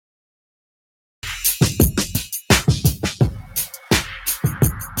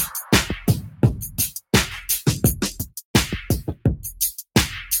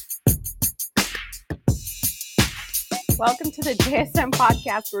Welcome to the JSM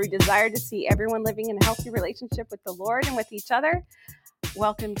podcast, where we desire to see everyone living in a healthy relationship with the Lord and with each other.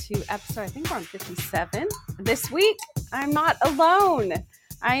 Welcome to episode, I think we're on 57. This week, I'm not alone.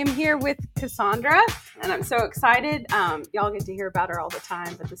 I am here with Cassandra, and I'm so excited. Y'all get to hear about her all the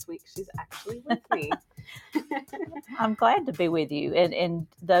time, but this week she's actually with me. I'm glad to be with you. And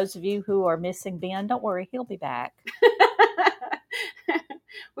those of you who are missing Ben, don't worry, he'll be back.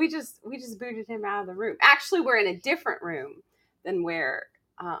 We just booted him out of the room. Actually, we're in a different room than where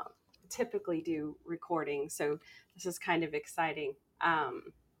typically do recording, so this is kind of exciting.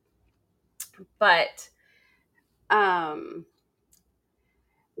 But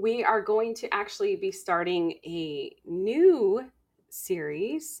we are going to actually be starting a new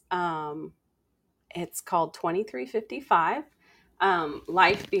series. It's called 2355,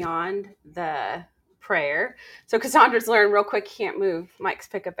 Life Beyond the Prayer. So Cassandra's learned real quick, can't move. Mike's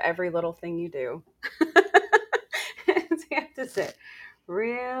pick up every little thing you do. So you have to sit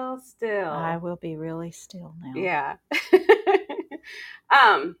real still. I will be really still now. Yeah.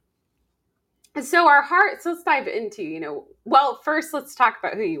 So our hearts, let's dive into, well, first let's talk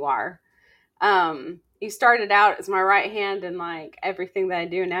about who you are. You started out as my right hand in like everything that I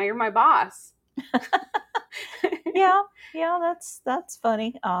do. Now you're my boss. Yeah, that's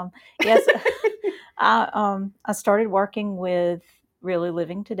funny. Yes, I started working with Really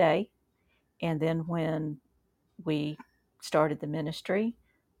Living Today, and then when we started the ministry,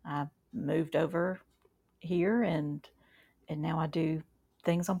 I moved over here, and now I do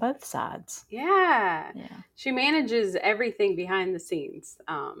things on both sides. Yeah. She manages everything behind the scenes,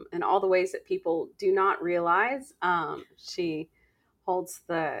 and all the ways that people do not realize. She's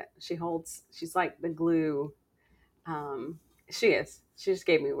like the glue. She is. She just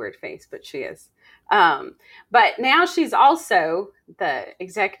gave me a weird face, but she is. But now she's also the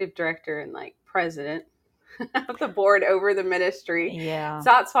executive director and like president of the board over the ministry. Yeah.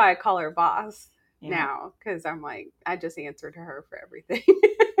 So that's why I call her boss now, because I'm like, I just answer to her for everything.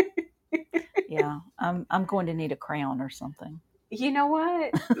 Yeah. I'm going to need a crown or something. You know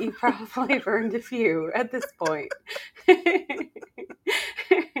what? You probably have earned a few at this point.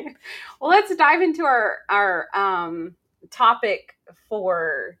 Well, let's dive into our topic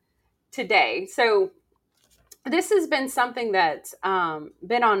for today. So this has been something that's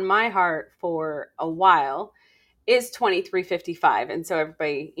been on my heart for a while, is 2355. And so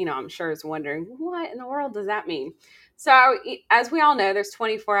everybody, I'm sure is wondering, what in the world does that mean? So as we all know, there's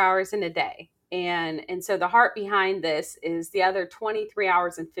 24 hours in a day. And so the heart behind this is the other 23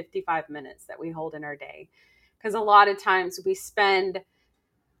 hours and 55 minutes that we hold in our day. Because a lot of times we spend,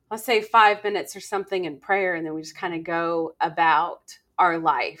 let's say 5 minutes or something in prayer, and then we just kind of go about our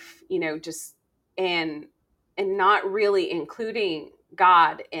life, just and not really including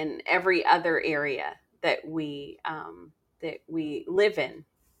God in every other area that we live in.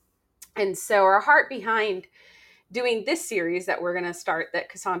 And so our heart behind doing this series that we're going to start, that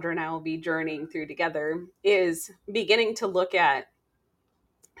Cassandra and I will be journeying through together, is beginning to look at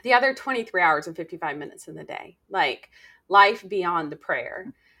the other 23 hours and 55 minutes in the day, like life beyond the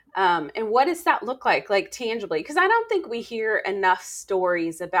prayer. And what does that look like tangibly? Because I don't think we hear enough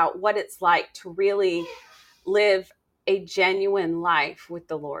stories about what it's like to really live a genuine life with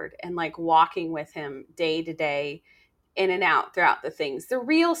the Lord and like walking with him day to day, in and out throughout the things, the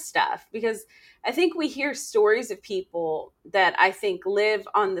real stuff. Because I think we hear stories of people that I think live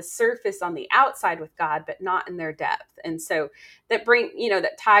on the surface, on the outside with God, but not in their depth. And so that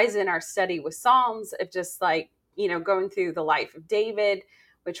that ties in our study with Psalms of just like, going through the life of David,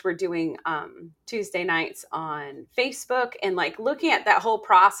 which we're doing Tuesday nights on Facebook, and like looking at that whole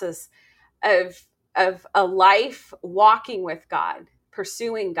process of a life walking with God,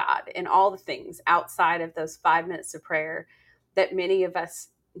 pursuing God in all the things outside of those 5 minutes of prayer that many of us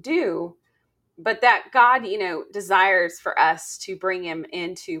do, but that God, desires for us to bring him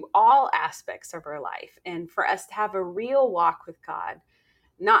into all aspects of our life, and for us to have a real walk with God,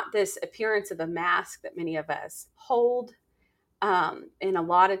 not this appearance of a mask that many of us hold. And a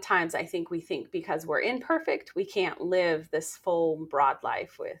lot of times I think we think because we're imperfect, we can't live this full broad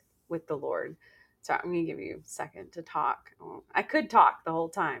life with the Lord. So I'm going to give you a second to talk. I could talk the whole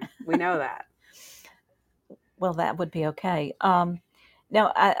time. We know that. Well, that would be okay. Now,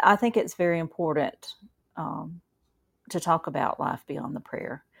 I think it's very important to talk about life beyond the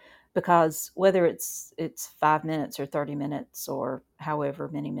prayer, because whether it's 5 minutes or 30 minutes or however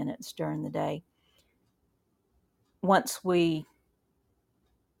many minutes during the day, once we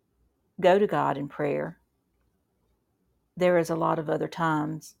go to God in prayer, there is a lot of other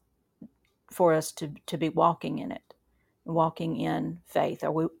times for us to be walking in it, walking in faith.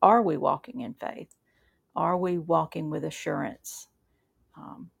 Are we walking in faith? Are we walking with assurance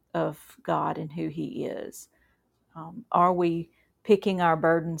of God and who He is? Are we picking our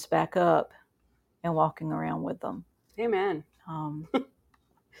burdens back up and walking around with them? Amen. I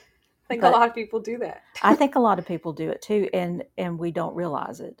think a But lot of people do that. I think a lot of people do it too, and we don't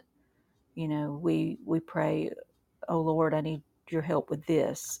realize it. We pray, oh Lord, I need your help with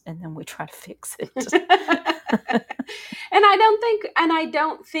this, and then we try to fix it. And I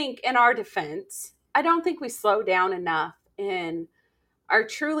don't think in our defense, I don't think we slow down enough and are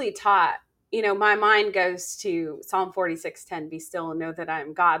truly taught. My mind goes to Psalm 46:10, be still and know that I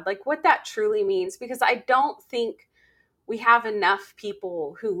am God. Like what that truly means, because I don't think we have enough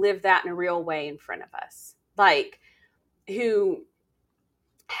people who live that in a real way in front of us. Like who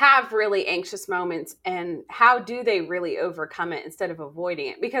have really anxious moments, and how do they really overcome it instead of avoiding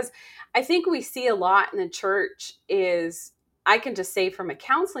it? Because I think we see a lot in the church is, I can just say from a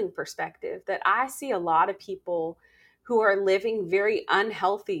counseling perspective, that I see a lot of people who are living very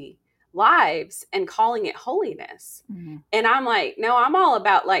unhealthy lives and calling it holiness. Mm-hmm. And I'm like, no, I'm all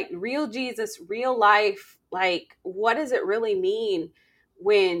about like real Jesus, real life. Like, what does it really mean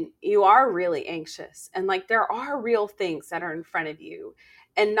when you are really anxious? And like, there are real things that are in front of you,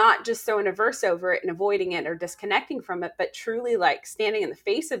 and not just throwing a verse over it and avoiding it or disconnecting from it, but truly like standing in the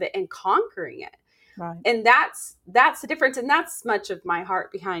face of it and conquering it. Right. And that's the difference. And that's much of my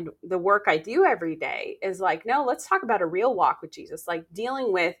heart behind the work I do every day, is like, no, let's talk about a real walk with Jesus, like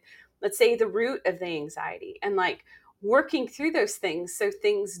dealing with, let's say, the root of the anxiety, and like working through those things so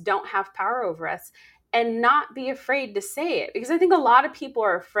things don't have power over us, and not be afraid to say it. Because I think a lot of people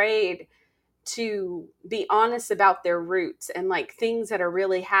are afraid to be honest about their roots and like things that are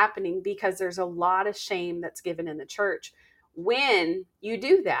really happening, because there's a lot of shame that's given in the church. When you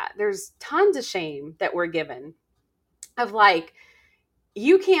do that, there's tons of shame that we're given of like,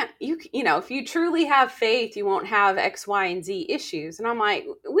 you can't, if you truly have faith, you won't have X, Y, and Z issues. And I'm like,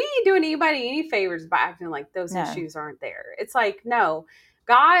 we ain't doing anybody any favors by acting like those issues aren't there. It's like, no,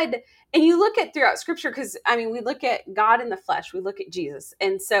 God, and you look at throughout scripture, because I mean, we look at God in the flesh, we look at Jesus.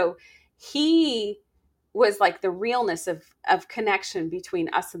 And so he was like the realness of connection between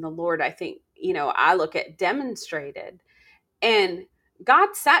us and the Lord. I think, I look at demonstrated. And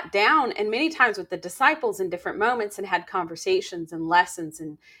God sat down and many times with the disciples in different moments and had conversations and lessons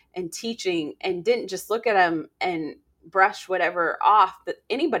and teaching, and didn't just look at them and brush whatever off that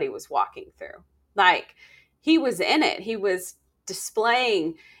anybody was walking through. Like he was in it. He was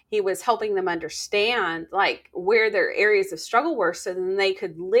displaying, he was helping them understand like where their areas of struggle were, so then they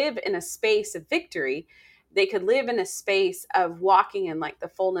could live in a space of victory. They could live in a space of walking in like the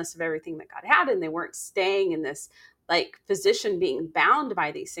fullness of everything that God had, and they weren't staying in this like position being bound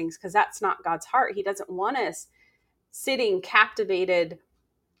by these things, because that's not God's heart. He doesn't want us sitting captivated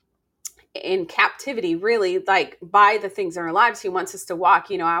in captivity, really, like by the things in our lives. He wants us to walk.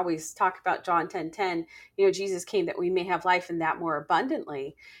 I always talk about John 10:10. Jesus came that we may have life and that more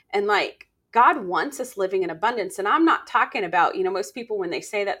abundantly. And like God wants us living in abundance. And I'm not talking about, most people when they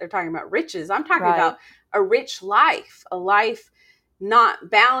say that, they're talking about riches. I'm talking about a rich life, a life not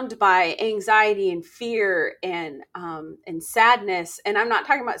bound by anxiety and fear and sadness. And I'm not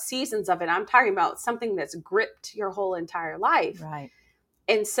talking about seasons of it. I'm talking about something that's gripped your whole entire life. Right.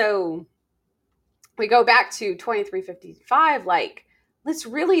 And so we go back to 23:55, like, let's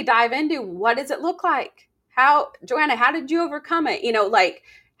really dive into, what does it look like? Joanna, how did you overcome it? Like,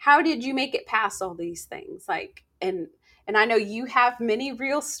 how did you make it past all these things? Like, and I know you have many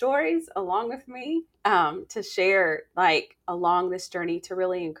real stories along with me to share, like, along this journey, to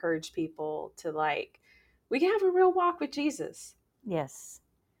really encourage people to, like, we can have a real walk with Jesus. Yes.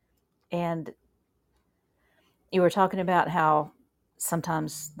 And you were talking about how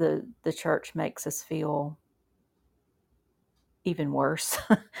sometimes the church makes us feel even worse.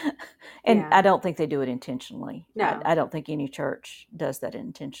 And Yeah. I don't think they do it intentionally. No. I don't think any church does that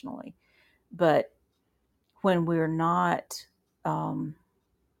intentionally. But when we're not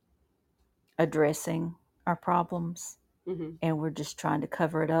addressing our problems, Mm-hmm. and we're just trying to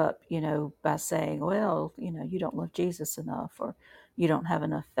cover it up, by saying, well, you don't love Jesus enough, or you don't have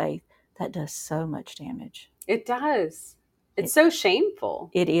enough faith, that does so much damage. It does. It's so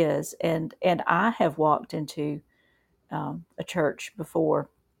shameful. It is. And I have walked into a church before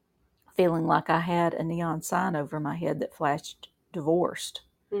feeling like I had a neon sign over my head that flashed divorced,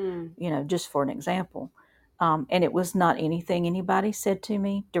 just for an example. And it was not anything anybody said to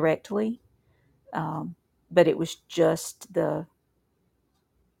me directly, but it was just the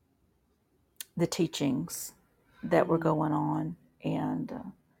teachings that were going on. And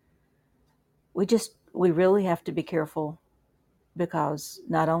we really have to be careful, because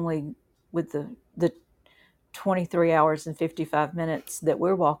not only with the 23 hours and 55 minutes that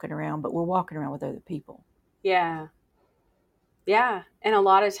we're walking around, but we're walking around with other people. Yeah. Yeah. And a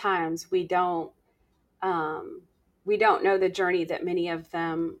lot of times we don't know the journey that many of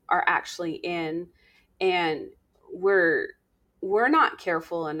them are actually in. And we're, we're not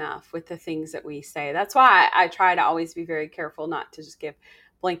careful enough with the things that we say. That's why I try to always be very careful not to just give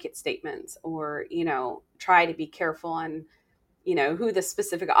blanket statements or, try to be careful on who the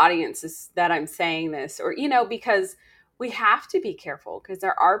specific audience is that I'm saying this, or, because we have to be careful because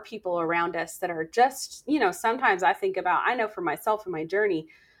there are people around us that are just, sometimes I know for myself in my journey,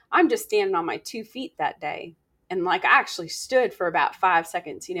 I'm just standing on my 2 feet that day. And like I actually stood for about 5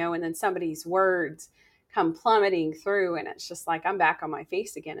 seconds, and then somebody's words come plummeting through. And it's just like I'm back on my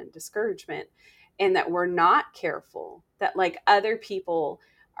face again in discouragement. And that we're not careful, that like other people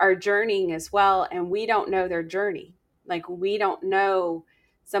are journeying as well. And we don't know their journey. Like we don't know,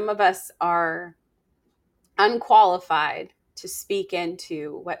 some of us are unqualified to speak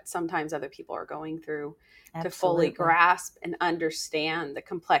into what sometimes other people are going through. Absolutely. To fully grasp and understand the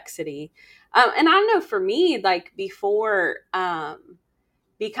complexity. And I know for me, like before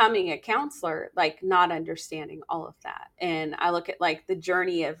becoming a counselor, like not understanding all of that. And I look at like the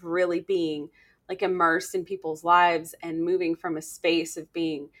journey of really being like immersed in people's lives and moving from a space of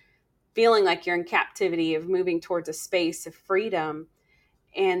feeling like you're in captivity, of moving towards a space of freedom.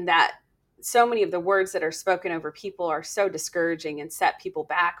 And that so many of the words that are spoken over people are so discouraging and set people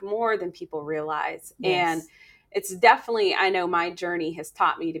back more than people realize. Yes. And it's definitely, I know my journey has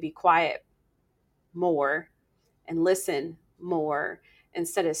taught me to be quiet more and listen more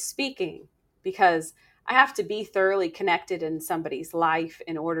instead of speaking, because I have to be thoroughly connected in somebody's life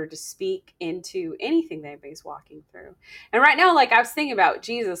in order to speak into anything that anybody's walking through. And right now, like I was thinking about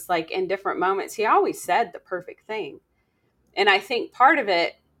Jesus, like in different moments, he always said the perfect thing. And I think part of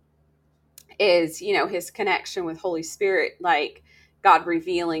it is, his connection with Holy Spirit, like God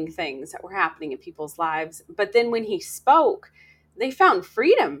revealing things that were happening in people's lives. But then when he spoke, they found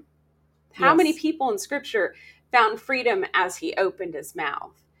freedom. How many people in scripture found freedom as he opened his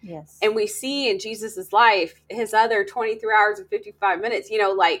mouth? Yes. And we see in Jesus's life, his other 23 hours and 55 minutes,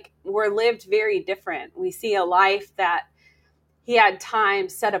 like were lived very different. We see a life that he had time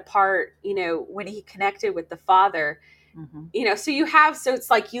set apart, when he connected with the Father. Mm-hmm. So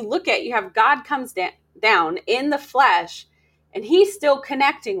it's like you have God comes down in the flesh and he's still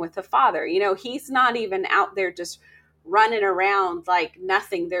connecting with the Father. He's not even out there just running around like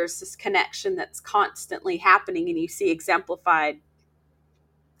nothing. There's this connection that's constantly happening, and you see exemplified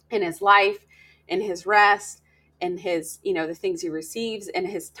in his life, in his rest, and his, the things he receives, and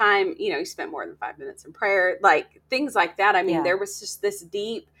his time. He spent more than 5 minutes in prayer, like things like that. I mean, there was just this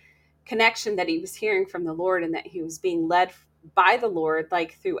deep connection that he was hearing from the Lord, and that he was being led by the Lord,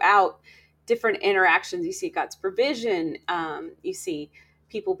 like throughout different interactions. You see God's provision. You see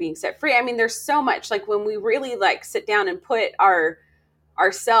people being set free. I mean, there's so much, like when we really like sit down and put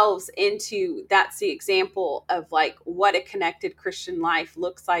ourselves into, that's the example of like what a connected Christian life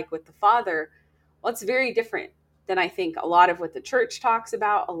looks like with the Father. Well, it's very different than I think a lot of what the church talks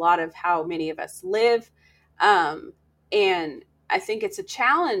about, a lot of how many of us live. And I think it's a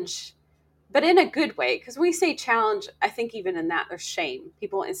challenge, but in a good way. Because when we say challenge, I think even in that there's shame.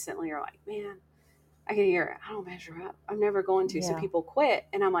 People instantly are like, man, I can hear it. I don't measure up. I'm never going to. Yeah. So people quit.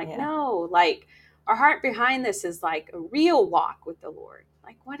 And I'm like, no, like our heart behind this is like a real walk with the Lord.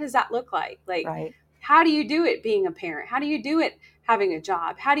 Like, what does that look like? Like, right. How do you do it being a parent? How do you do it having a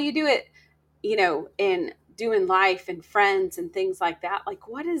job? How do you do it, in doing life and friends and things like that? Like,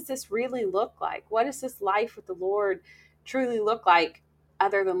 what does this really look like? What does this life with the Lord truly look like,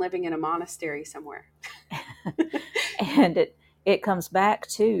 other than living in a monastery somewhere? And it comes back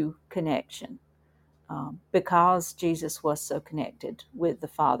to connection. Because Jesus was so connected with the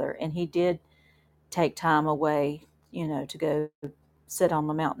Father, and he did take time away, to go sit on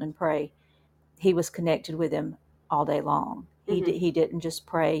the mountain and pray. He was connected with him all day long. Mm-hmm. He didn't just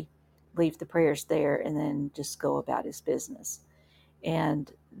pray, leave the prayers there, and then just go about his business.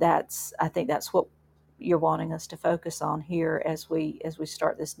 And I think that's what you're wanting us to focus on here as we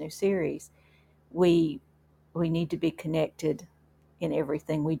start this new series. We need to be connected in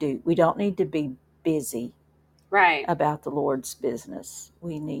everything we do. We don't need to be busy about the Lord's business.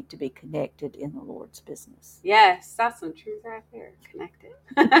 We need to be connected in the Lord's business. Yes, that's some truth right there. Connected.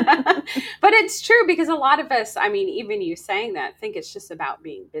 But it's true, because a lot of us, I mean, even you saying that, think it's just about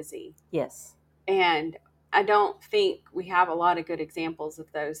being busy. Yes. And I don't think we have a lot of good examples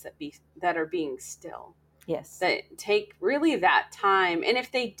of those that are being still. Yes. That take really that time. And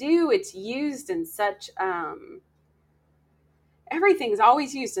if they do, it's used in such, everything's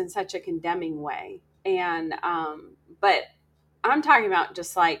always used in such a condemning way. And, but I'm talking about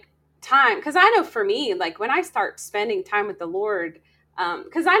just like time. Cause I know for me, like when I start spending time with the Lord,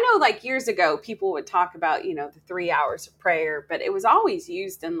 cause I know like years ago, people would talk about, the 3 hours of prayer, but it was always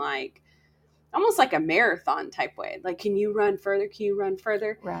used in like, almost like a marathon type way. Like, can you run further? Can you run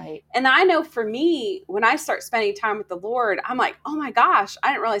further? Right. And I know for me, when I start spending time with the Lord, I'm like, oh my gosh, I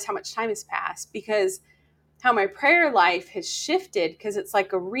didn't realize how much time has passed, because how my prayer life has shifted, because it's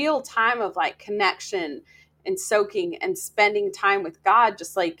like a real time of like connection and soaking and spending time with God,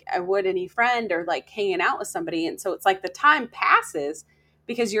 just like I would any friend or like hanging out with somebody. And so it's like the time passes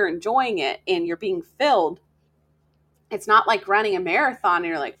because you're enjoying it and you're being filled. It's not like running a marathon and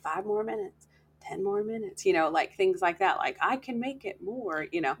you're like 5 more minutes, 10 more minutes, like things like that. Like I can make it more.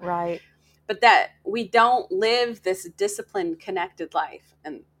 Right. But that we don't live this disciplined, connected life.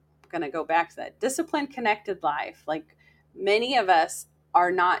 And I'm going to go back to that disciplined, connected life. Like many of us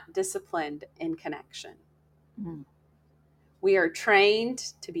are not disciplined in connection. Mm. We are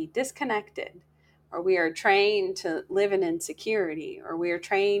trained to be disconnected, or we are trained to live in insecurity, or we are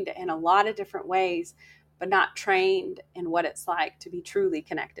trained in a lot of different ways, but not trained in what it's like to be truly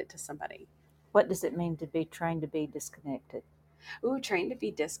connected to somebody. What does it mean to be trained to be disconnected? Ooh, trained to be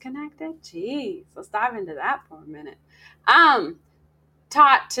disconnected? Jeez, let's dive into that for a minute.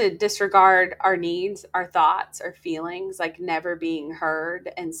 Taught to disregard our needs, our thoughts, our feelings, like never being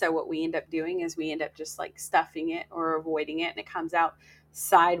heard. And so what we end up doing is we end up just like stuffing it or avoiding it, and it comes out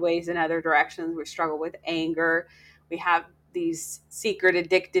sideways in other directions. We struggle with anger. We have these secret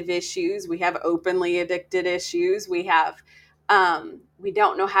addictive issues. We have openly addicted issues. We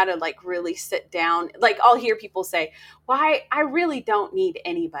don't know how to like really sit down. Like I'll hear people say, "Why, I really don't need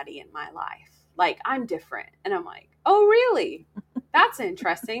anybody in my life. Like I'm different." And I'm like, "Oh, really? That's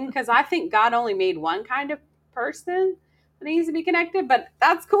interesting, because I think God only made one kind of person that needs to be connected, but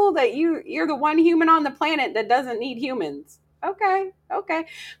that's cool that you're the one human on the planet that doesn't need humans." Okay.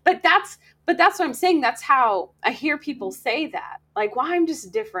 But that's what I'm saying. That's how I hear people say that. Like, "Well, I'm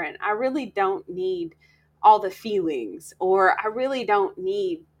just different. I really don't need all the feelings, or I really don't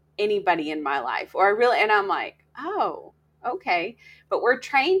need anybody in my life, or I really," and I'm like, "Oh, okay." But we're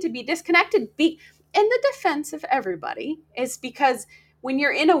trained to be disconnected. Be in the defense of everybody, is because when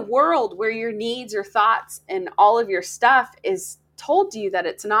you're in a world where your needs, your thoughts, and all of your stuff is told to you that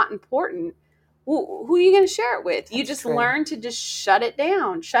it's not important, who are you going to share it with? You just true. learn to just shut it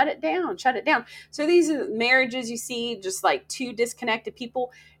down, shut it down, shut it down. So these are marriages you see, just like two disconnected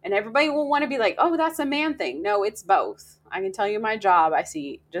people, and everybody will want to be like, "Oh, that's a man thing." No, it's both. I can tell you my job, I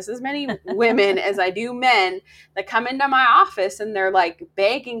see just as many women as I do men that come into my office and they're like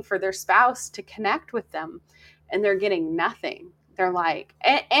begging for their spouse to connect with them, and they're getting nothing. They're like,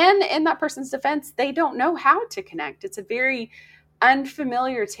 and in that person's defense, they don't know how to connect. It's a very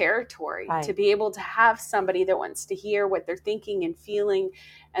unfamiliar territory, Right. to be able to have somebody that wants to hear what they're thinking and feeling,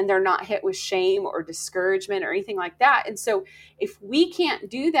 and they're not hit with shame or discouragement or anything like that. And so if we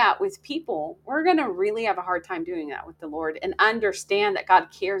can't do that with people, we're going to really have a hard time doing that with the Lord, and understand that God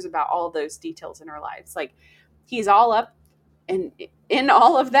cares about all those details in our lives. Like he's all up and in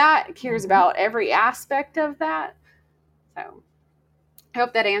all of that, cares about every aspect of that. So I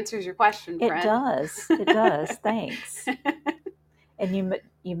hope that answers your question, friend. It does. It does. Thanks. And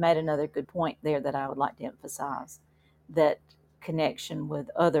you made another good point there that I would like to emphasize, that connection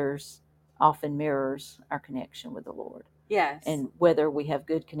with others often mirrors our connection with the Lord. Yes. And whether we have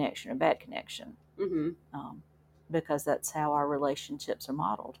good connection or bad connection, Mm-hmm. Because that's how our relationships are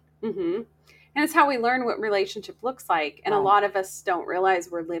modeled. Mm-hmm. And it's how we learn what relationship looks like. And Right. A lot of us don't realize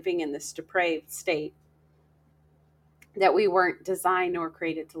we're living in this depraved state that we weren't designed nor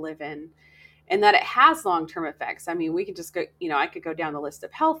created to live in, and that it has long-term effects. I mean, we could just go, I could go down the list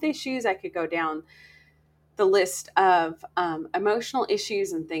of health issues. I could go down the list of emotional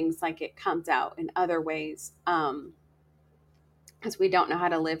issues and things, like it comes out in other ways, because we don't know how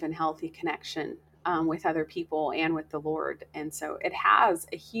to live in healthy connection with other people and with the Lord. And so it has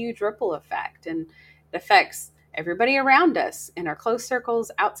a huge ripple effect, and it affects everybody around us in our close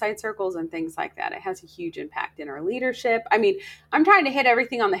circles, outside circles, and things like that. It has a huge impact in our leadership. I mean, I'm trying to hit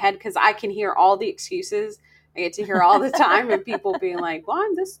everything on the head because I can hear all the excuses. I get to hear all the time of people being like, "Well,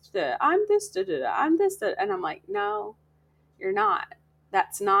 I'm this, I'm this, I'm this," and I'm like, "No, you're not.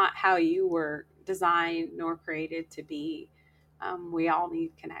 That's not how you were designed nor created to be." We all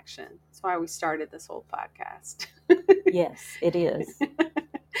need connection. That's why we started this whole podcast. Yes, it is.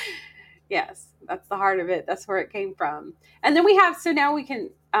 Yes, that's the heart of it. That's where it came from. And then we have, so now we can,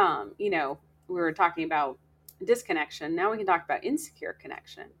 we were talking about disconnection. Now we can talk about insecure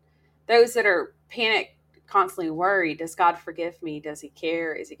connection. Those that are panicked, constantly worried. Does God forgive me? Does he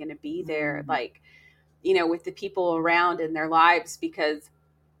care? Is he going to be there? Mhm. Like, with the people around in their lives, because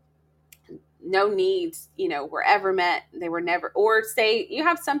no needs, were ever met. They were never, or say you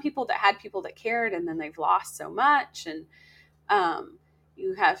have some people that had people that cared and then they've lost so much. And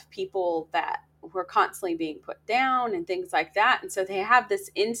you have people that were constantly being put down and things like that. And so they have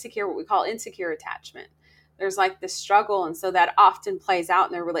this insecure, what we call insecure attachment. There's like this struggle. And so that often plays out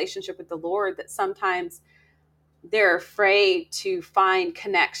in their relationship with the Lord, that sometimes they're afraid to find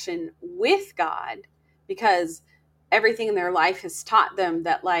connection with God because everything in their life has taught them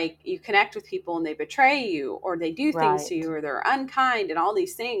that, like, you connect with people and they betray you, or they do things to you, or they're unkind and all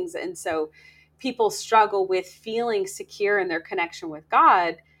these things. And so people struggle with feeling secure in their connection with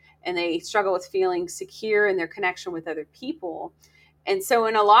God, and they struggle with feeling secure in their connection with other people. And so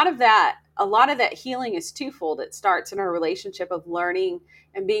in a lot of that healing is twofold. It starts in our relationship of learning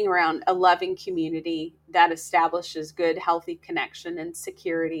and being around a loving community that establishes good, healthy connection and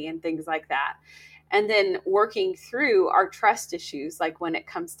security and things like that. And then working through our trust issues, like when it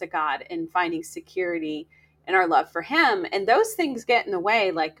comes to God, and finding security in our love for Him. And those things get in the way,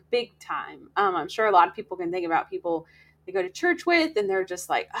 like, big time. I'm sure a lot of people can think about people they go to church with, and they're just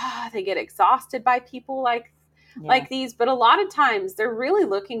like, they get exhausted by people like these. But a lot of times they're really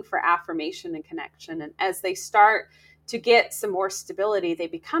looking for affirmation and connection. And as they start to get some more stability, they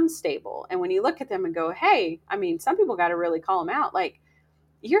become stable. And when you look at them and go, hey, I mean, some people got to really call them out. Like,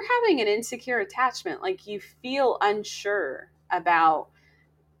 you're having an insecure attachment. Like, you feel unsure about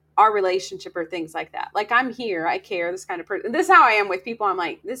our relationship or things like that. Like, I'm here, I care, this kind of person. This is how I am with people. I'm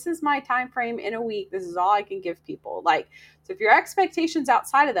like, this is my time frame in a week. This is all I can give people. Like, so if your expectations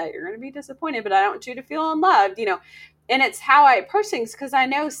outside of that, you're going to be disappointed, but I don't want you to feel unloved, And it's how I approach things, because I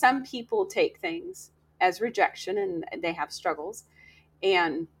know some people take things as rejection and they have struggles.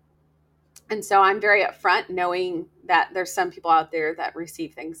 And so I'm very upfront, knowing that there's some people out there that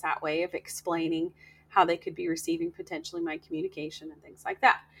receive things that way, of explaining how they could be receiving potentially my communication and things like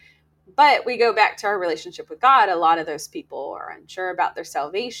that. But we go back to our relationship with God. A lot of those people are unsure about their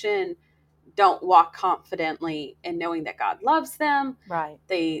salvation, don't walk confidently in knowing that God loves them. Right.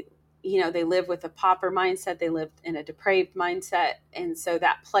 They live with a pauper mindset. They live in a depraved mindset. And so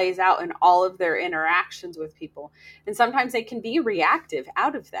that plays out in all of their interactions with people. And sometimes they can be reactive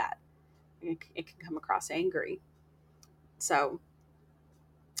out of that. It can come across angry. So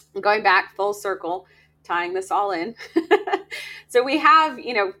going back full circle, tying this all in. So we have,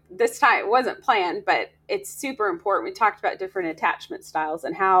 this time it wasn't planned, but it's super important. We talked about different attachment styles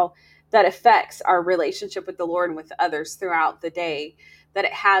and how that affects our relationship with the Lord and with others throughout the day, that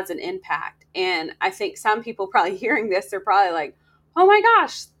it has an impact. And I think some people probably hearing this, they're probably like, oh my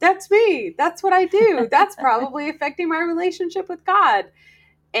gosh, that's me. That's what I do. That's probably affecting my relationship with God.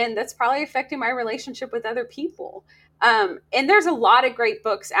 And that's probably affecting my relationship with other people. And there's a lot of great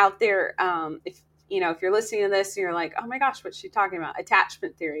books out there. If you're listening to this and you're like, oh my gosh, what's she talking about?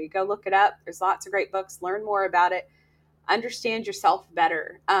 Attachment theory. Go look it up. There's lots of great books. Learn more about it. Understand yourself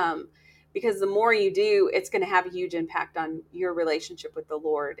better. Because the more you do, it's going to have a huge impact on your relationship with the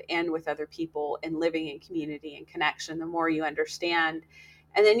Lord and with other people, and living in community and connection. The more you understand,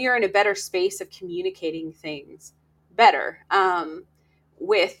 and then you're in a better space of communicating things better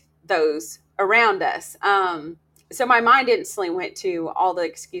with those around us. So my mind instantly went to all the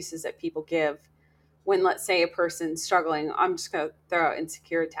excuses that people give when, let's say, a person's struggling. I'm just going to throw out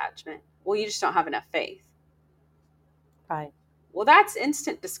insecure attachment. Well, you just don't have enough faith. Right. Well, that's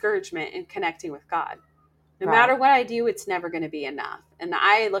instant discouragement in connecting with God. No matter what I do, it's never going to be enough. And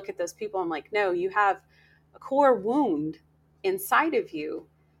I look at those people, I'm like, no, you have a core wound inside of you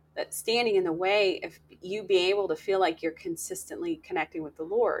that's standing in the way of you being able to feel like you're consistently connecting with the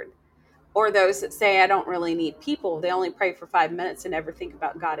Lord. Or those that say, I don't really need people. They only pray for 5 minutes and never think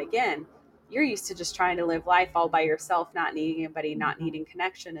about God again. You're used to just trying to live life all by yourself, not needing anybody, not needing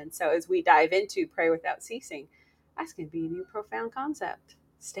connection. And so as we dive into pray without ceasing, that's going to be a new profound concept.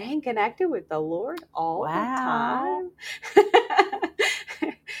 Staying connected with the Lord all the time.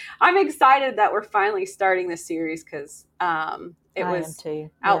 I'm excited that we're finally starting this series, because it was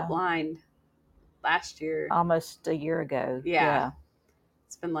outlined last year. Almost a year ago. Yeah.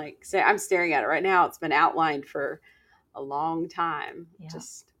 It's been I'm staring at it right now. It's been outlined for a long time. Yeah.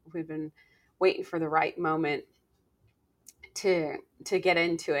 We've been waiting for the right moment to get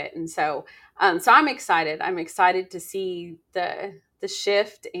into it. And so I'm excited. I'm excited to see the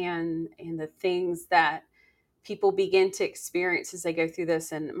shift and the things that people begin to experience as they go through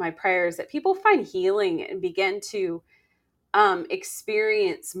this. And my prayer is that people find healing and begin to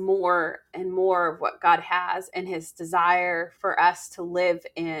experience more and more of what God has, and His desire for us to live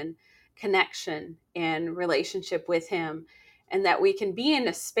in connection and relationship with Him. and that we can be in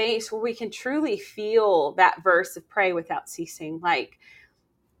a space where we can truly feel that verse of pray without ceasing. Like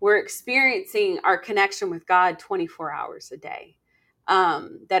we're experiencing our connection with God 24 hours a day.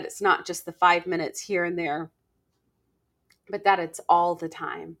 That it's not just the 5 minutes here and there, but that it's all the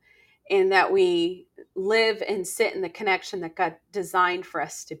time. And that we live and sit in the connection that God designed for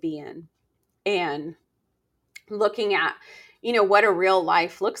us to be in. And looking at, what a real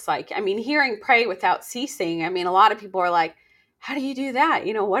life looks like. I mean, hearing pray without ceasing. I mean, a lot of people are like, how do you do that?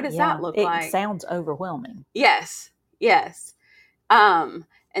 What does that look like? It sounds overwhelming. Yes.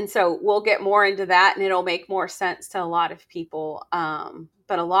 And so we'll get more into that, and it'll make more sense to a lot of people.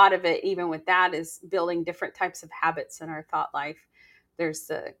 But a lot of it, even with that, is building different types of habits in our thought life.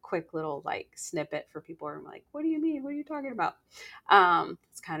 There's a quick little snippet for people who are like, what do you mean? What are you talking about?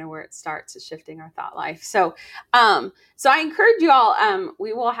 It's kind of where it starts, is shifting our thought life. So I encourage you all,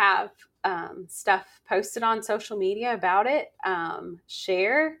 we will have stuff posted on social media about it.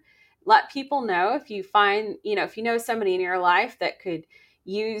 Share, let people know if you find, if you know somebody in your life that could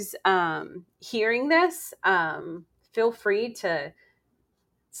use hearing this, feel free to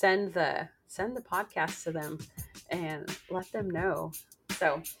send the podcast to them and let them know.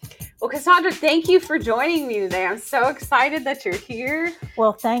 So, well, Cassandra, thank you for joining me today. I'm so excited that you're here.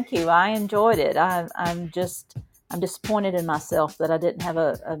 Well, thank you. I enjoyed it. I'm disappointed in myself that I didn't have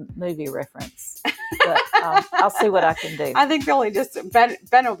a movie reference, but I'll see what I can do. I think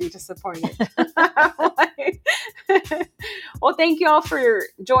Ben will be disappointed. Well, thank you all for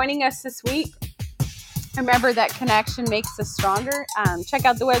joining us this week. Remember that connection makes us stronger. Check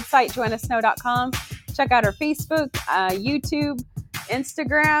out the website, joannasnow.com. Check out our Facebook, YouTube,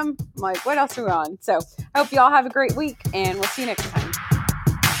 Instagram. What else are we on? So I hope you all have a great week, and we'll see you next time.